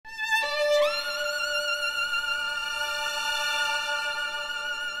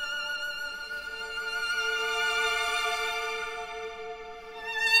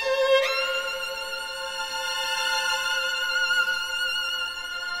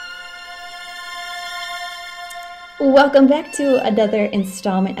Welcome back to another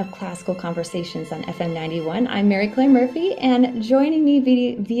installment of Classical Conversations on FM 91. I'm Mary Claire Murphy, and joining me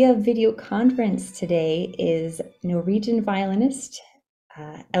via video conference today is Norwegian Violinist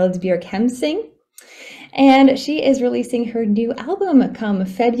Eldbjørg Hemsing. And she is releasing her new album come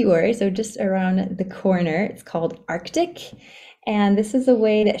February, so just around the corner. It's called Artic. And this is a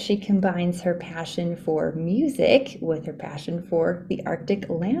way that she combines her passion for music with her passion for the Arctic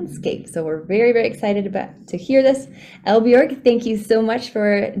landscape. So we're very, very excited to hear this. Eldbjørg, thank you so much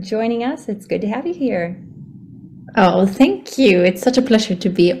for joining us. It's good to have you here. Oh, thank you. It's such a pleasure to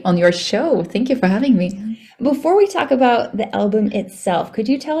be on your show. Thank you for having me. Before we talk about the album itself, could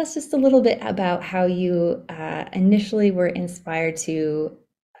you tell us just a little bit about how you initially were inspired to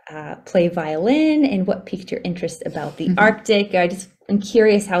play violin and what piqued your interest about the Arctic? I'm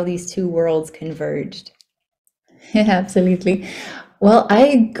curious how these two worlds converged. Yeah, absolutely. Well,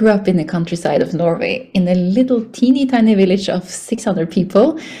 I grew up in the countryside of Norway, in a little teeny tiny village of 600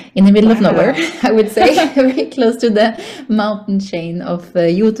 people in the middle of nowhere, I would say, very close to the mountain chain of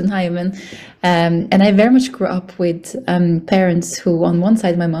Jotunheimen. And I very much grew up with parents who, on one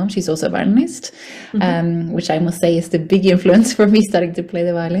side, my mom, she's also a violinist, which I must say is the big influence for me starting to play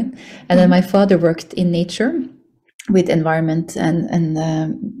the violin. And then my father worked in nature with environment and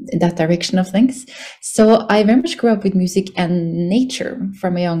that direction of things. So I very much grew up with music and nature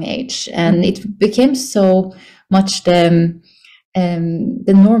from a young age, and it became so much the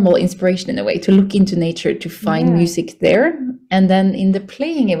normal inspiration in a way to look into nature to find music there. And then in the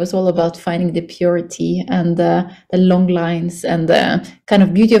playing, it was all about finding the purity and the long lines and the kind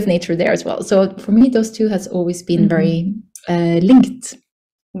of beauty of nature there as well. So for me, those two has always been very linked.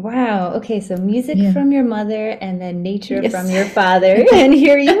 Wow. Okay. So music from your mother and then nature from your father. And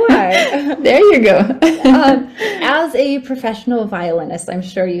here you are. There you go. As a professional violinist, I'm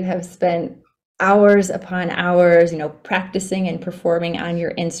sure you have spent hours upon hours, practicing and performing on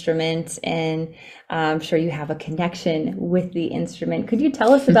your instrument. And I'm sure you have a connection with the instrument. Could you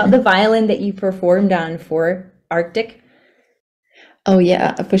tell us about the violin that you performed on for Arctic? Oh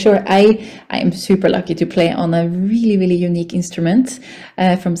yeah, for sure. I am super lucky to play on a really, really unique instrument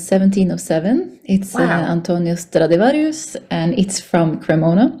from 1707. It's Antonio Stradivarius, and it's from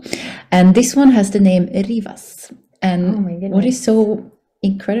Cremona. And this one has the name Rivas. And what is so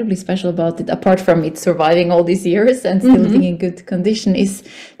incredibly special about it, apart from it surviving all these years and still being in good condition, is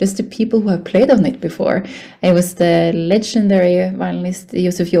just the people who have played on it before. It was the legendary violinist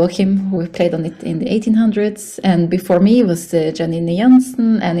Josef Joachim who played on it in the 1800s, and before me was Janine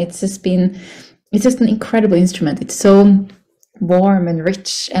Jansen, and it's just an incredible instrument. It's so warm and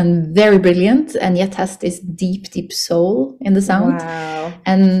rich and very brilliant, and yet has this deep soul in the sound. Wow.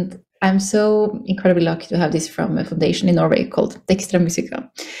 And I'm so incredibly lucky to have this from a foundation in Norway called Extra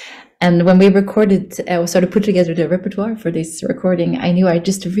Musica. And when we recorded, started put together the repertoire for this recording, I knew I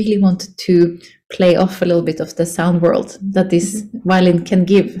just really wanted to play off a little bit of the sound world that this violin can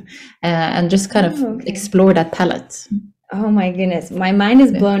give, and just kind of explore that palette. Oh my goodness, my mind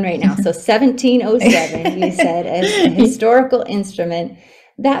is blown right now. So 1707, you said, as a historical instrument.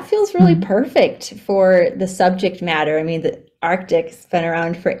 That feels really perfect for the subject matter. I mean, the Arctic's been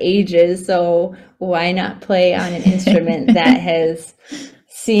around for ages, so why not play on an instrument that has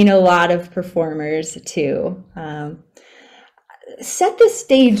seen a lot of performers too? Set the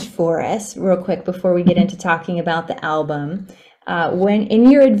stage for us real quick before we get into talking about the album. When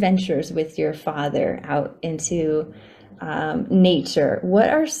in your adventures with your father out into nature, what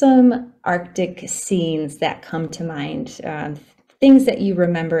are some Arctic scenes that come to mind? Things that you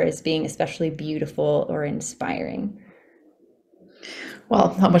remember as being especially beautiful or inspiring?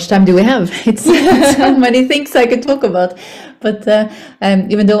 Well, how much time do we have? It's so many things I could talk about. But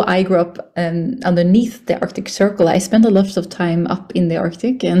even though I grew up underneath the Arctic Circle, I spent a lot of time up in the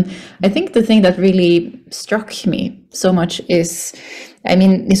Arctic. And I think the thing that really struck me so much is,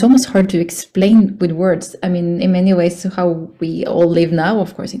 it's almost hard to explain with words. In many ways, how we all live now,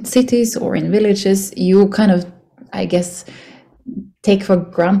 of course, in cities or in villages, you kind of, I guess, take for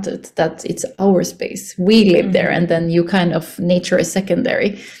granted that it's our space. We live there, and then you kind of, nature is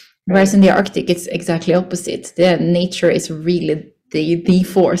secondary. Whereas in the Arctic, it's exactly opposite. The nature is really the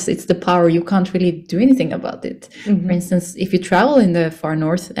force. It's the power. You can't really do anything about it. For instance, if you travel in the far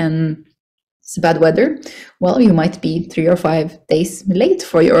north and it's bad weather, well, you might be 3 or 5 days late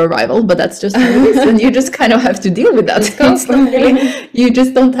for your arrival, but that's just how it is, and you just kind of have to deal with that constantly. You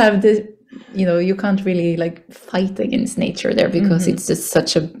just don't have the, you can't really fight against nature there, because it's just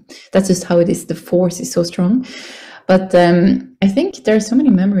that's just how it is. The force is so strong. But I think there are so many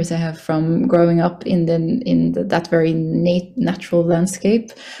memories I have from growing up in that very natural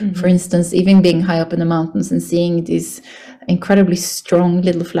landscape. For instance, even being high up in the mountains and seeing these incredibly strong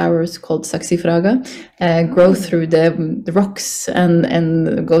little flowers called saxifraga grow through the rocks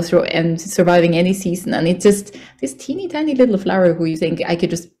and go through and surviving any season. And it's just this teeny tiny little flower who you think I could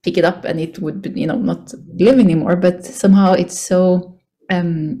just pick it up and it would, you know, not live anymore. But somehow it's so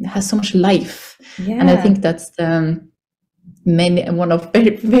has so much life. Yeah. And I think that's one of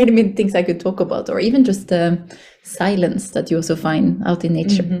very, very many things I could talk about, or even just the silence that you also find out in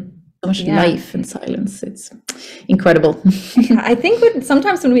nature. So much life and silence. It's incredible. I think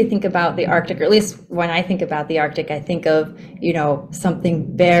sometimes when we think about the Arctic, or at least when I think about the Arctic, I think of, you know,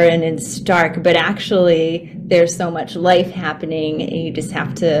 something barren and stark, but actually there's so much life happening, and you just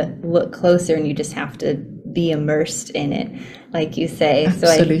have to look closer and you just have to be immersed in it, like you say.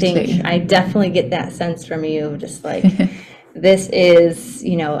 Absolutely. So I think I definitely get that sense from you, just like this is,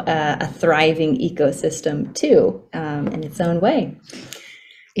 you know, a thriving ecosystem too, in its own way.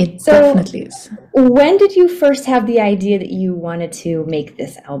 It definitely is. When did you first have the idea that you wanted to make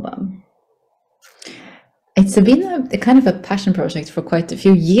this album? It's been a kind of a passion project for quite a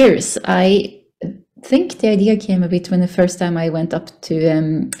few years. I think the idea came a bit when the first time I went up to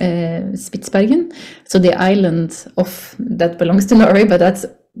Spitsbergen, so the island that belongs to Norway, but that's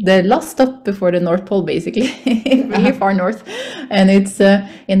the last stop before the North Pole, basically, really far north. And it's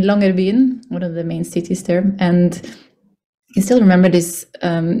in Longyearbyen, one of the main cities there. And I still remember this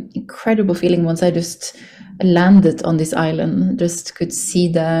incredible feeling once I just landed on this island, just could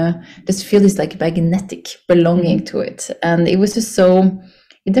see just feel this like magnetic belonging to it. And it was just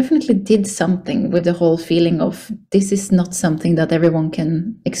it definitely did something with the whole feeling of this is not something that everyone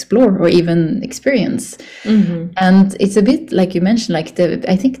can explore or even experience. And it's a bit like you mentioned, like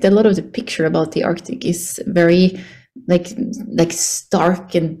I think a lot of the picture about the Arctic is very like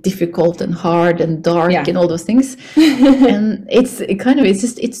stark and difficult and hard and dark and all those things. And it's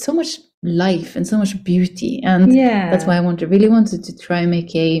so much life and so much beauty, and that's why I really wanted to try and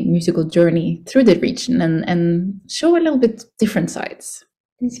make a musical journey through the region and show a little bit different sides.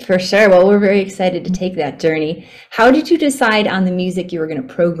 For sure. Well, we're very excited to take that journey. How did you decide on the music you were going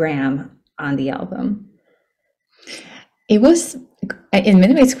to program on the album? It was, in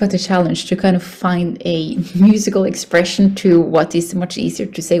many ways, quite a challenge to kind of find a musical expression to what is much easier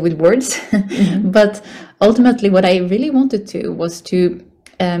to say with words. But ultimately, what I really wanted to was to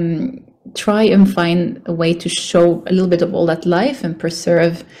try and find a way to show a little bit of all that life and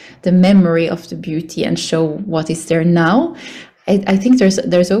preserve the memory of the beauty and show what is there now. I think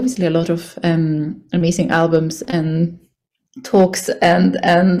there's obviously a lot of amazing albums and talks and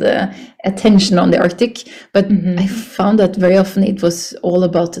attention on the Arctic, but I found that very often it was all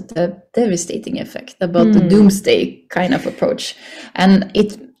about the devastating effect, about the doomsday kind of approach, and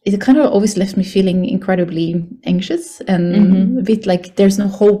it kind of always left me feeling incredibly anxious and a bit like there's no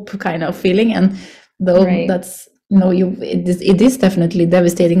hope kind of feeling. And though that's, you know, it is definitely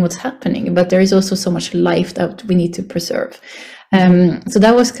devastating what's happening, but there is also so much life that we need to preserve. So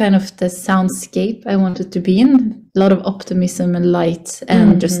that was kind of the soundscape I wanted to be in, a lot of optimism and light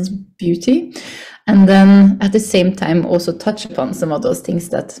and just beauty. And then at the same time also touch upon some of those things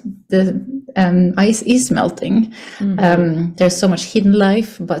that the ice is melting. There's so much hidden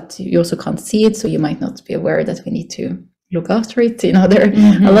life, but you also can't see it, so you might not be aware that we need to look after it. You know,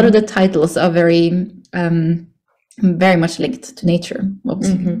 a lot of the titles are very much linked to nature,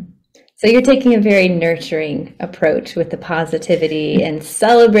 obviously. So you're taking a very nurturing approach with the positivity and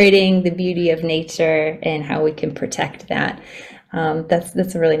celebrating the beauty of nature and how we can protect that.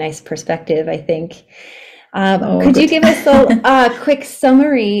 That's a really nice perspective, I think. Could you give us a quick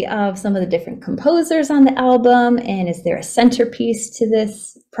summary of some of the different composers on the album, and is there a centerpiece to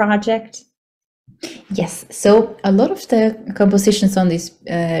this project? Yes, so a lot of the compositions on this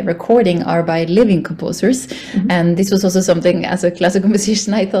recording are by living composers, and this was also something as a classical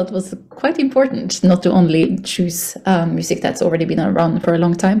musician I thought was quite important, not to only choose music that's already been around for a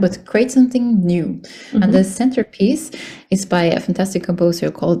long time, but create something new. And the centerpiece is by a fantastic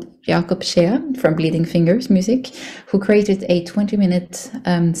composer called Jakob Schea from Bleeding Fingers Music, who created a 20-minute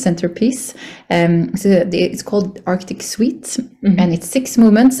centerpiece. So it's called Arctic Suite, and it's 6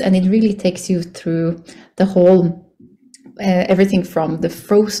 movements, and it really takes you through the whole everything from the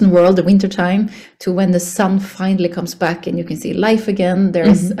frozen world, the winter time, to when the sun finally comes back and you can see life again.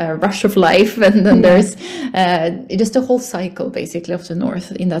 There's a rush of life, and then there's just a whole cycle basically of the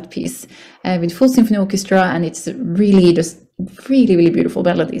north in that piece, with full symphony orchestra, and it's really just really beautiful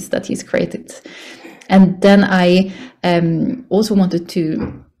melodies that he's created. And then I also wanted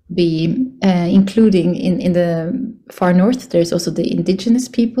to be including in the far north. There's also the indigenous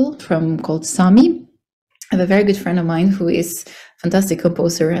people called Sami. I have a very good friend of mine who is a fantastic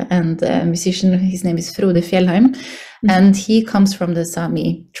composer and musician. His name is Frode Fjellheim, and he comes from the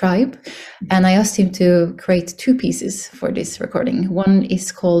Sami tribe. And I asked him to create 2 pieces for this recording. One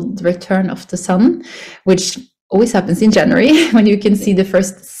is called The Return of the Sun, which always happens in January when you can see the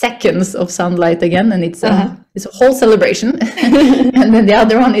first seconds of sunlight again, and it's a whole celebration. And then the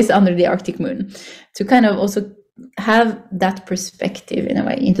other one is Under the Arctic Moon, to kind of also have that perspective in a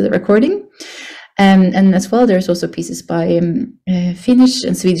way into the recording. And as well, there's also pieces by Finnish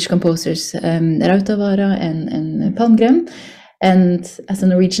and Swedish composers, Rautavaara and Palmgren. And as a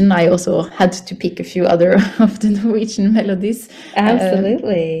Norwegian, I also had to pick a few other of the Norwegian melodies.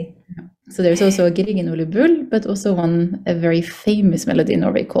 Absolutely. So there's also a Griegen Ole Bull, but also a very famous melody in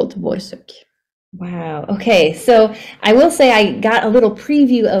Norway called Vårsøk. Wow. Okay. So I will say I got a little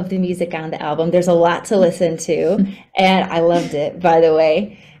preview of the music on the album. There's a lot to listen to, and I loved it, by the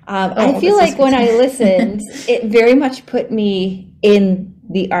way. I feel like when I listened, it very much put me in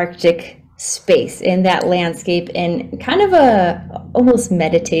the Arctic space, in that landscape, in kind of a almost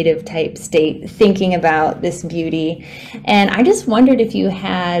meditative type state, thinking about this beauty. And I just wondered if you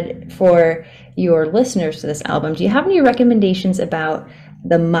had, for your listeners to this album, do you have any recommendations about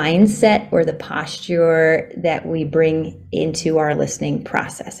the mindset or the posture that we bring into our listening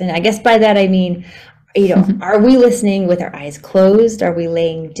process? And I guess by that I mean, are we listening with our eyes closed? Are we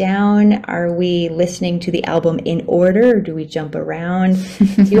laying down? Are we listening to the album in order? Or do we jump around?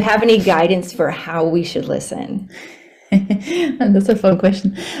 Do you have any guidance for how we should listen? And that's a fun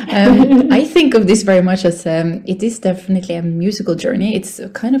question. I think of this very much as it is definitely a musical journey. It's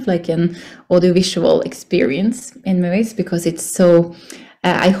kind of like an audiovisual experience in many ways, because it's so,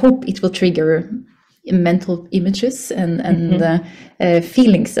 I hope it will trigger mental images and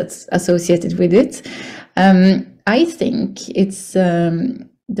feelings that's associated with it. I think it's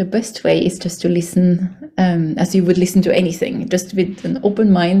the best way is just to listen as you would listen to anything, just with an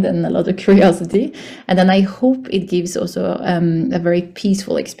open mind and a lot of curiosity. And then I hope it gives also a very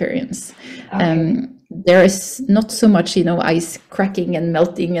peaceful experience. Okay. There is not so much, ice cracking and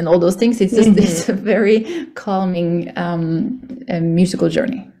melting and all those things. It's just it's a very calming musical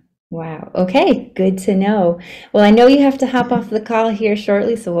journey. Wow. Okay. Good to know. Well, I know you have to hop off the call here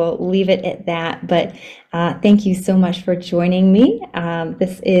shortly, so we'll leave it at that. But thank you so much for joining me.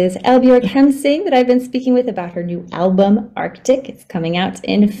 This is Eldbjørg Hemsing that I've been speaking with about her new album, Artic. It's coming out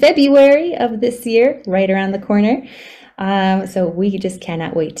in February of this year, right around the corner. So we just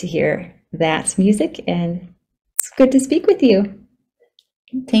cannot wait to hear that music. And it's good to speak with you.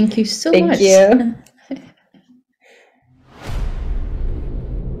 Thank you so much. Thank you.